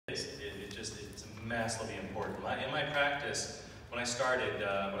massively important. In my practice, when I started,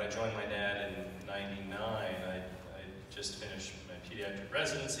 when I joined my dad in '99, I just finished my pediatric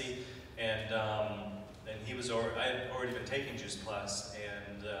residency, and he was I had already been taking Juice Plus,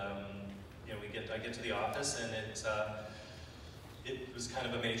 and you know, I get to the office, and it was kind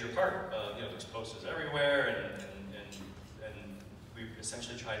of a major part. You know, there's posters everywhere, and we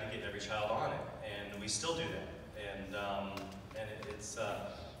essentially tried to get every child on it, and we still do that. And it's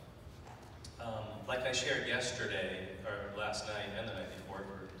like I shared yesterday, or last night, and the night before,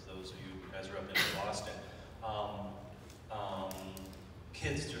 for those of you who guys are up in Boston,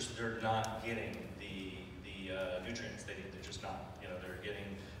 kids they're not getting the nutrients they need. They're just not. You know, they're getting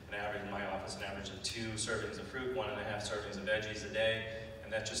an average in my office, an average of 2 servings of fruit, 1.5 servings of veggies a day,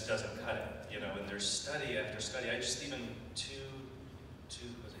 and that just doesn't cut it. You know, and there's study after study. I just even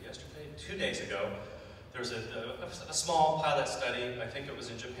was it yesterday? 2 days ago, there was a small pilot study. I think it was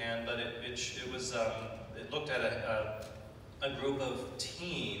in Japan, but it looked at a group of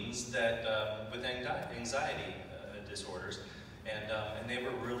teens that with anxiety disorders, and they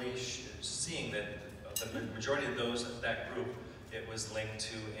were really seeing that the majority of that group, it was linked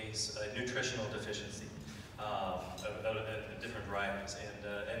to a nutritional deficiency of different varieties, and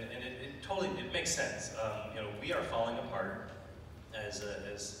it totally makes sense. You know, we are falling apart as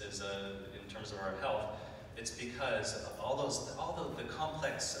in terms of our health. It's because all the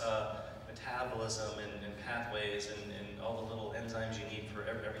complex metabolism and pathways and all the little enzymes you need for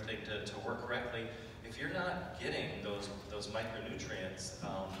everything to work correctly. If you're not getting those micronutrients,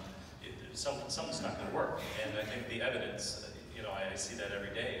 something's not going to work. And I think the evidence, you know, I see that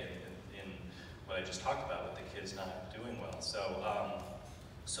every day in what I just talked about with the kids not doing well.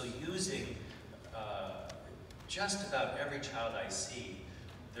 So using just about every child I see,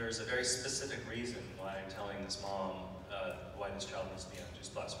 there's a very specific reason why I'm telling this mom why this child needs to be on Juice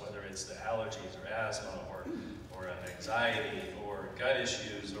Plus, whether it's the allergies or asthma or anxiety or gut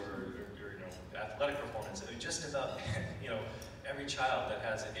issues or you know, athletic performance. Just about, you know, every child that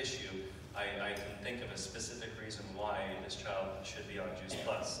has an issue, I can think of a specific reason why this child should be on Juice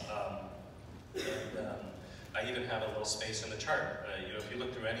Plus. I even have a little space in the chart. You know, if you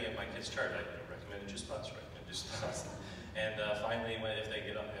look through any of my kids' chart, I recommend Juice Plus, recommend Juice Plus. And finally, if they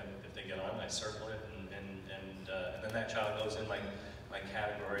get on, I circle it, and then that child goes in my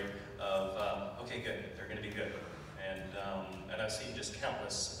category of okay, good, they're going to be good. And I've seen just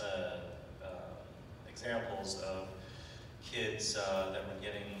countless examples of kids that were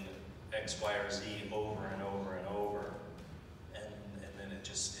getting X, Y, or Z over and over and over, and then it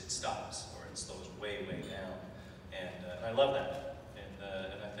stops, or it slows way down, and I love that. And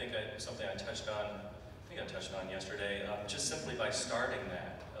I think something I touched on yesterday. Just simply by starting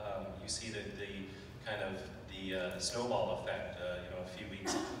that, you see the kind of the snowball effect. You know, a few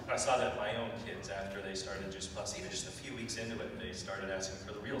weeks. I saw that in my own kids after they started Juice Plus. Even just a few weeks into it, they started asking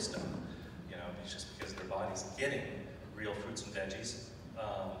for the real stuff. You know, it's just because their body's getting real fruits and veggies,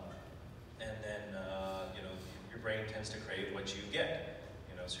 and then you know, your brain tends to crave what you get.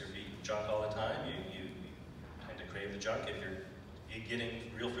 You know, so if you're eating junk all the time, you tend to crave the junk. If you're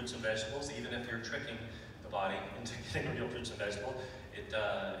getting real fruits and vegetables, even if you're tricking the body into getting real fruits and vegetables, it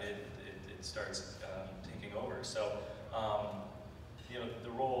starts taking over. So, you know,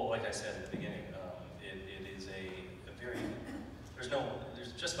 the role, like I said at the beginning, it is a very,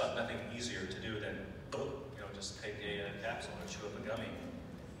 there's just about nothing easier to do than, you know, just take a capsule or chew up a gummy,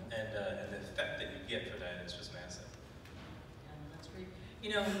 and the effect that you get for that is just massive. Yeah, that's great.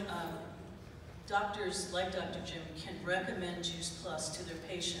 You know, doctors like Dr. Jim can recommend Juice Plus to their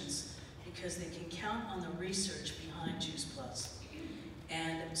patients because they can count on the research behind Juice Plus.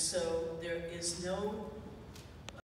 And so there is no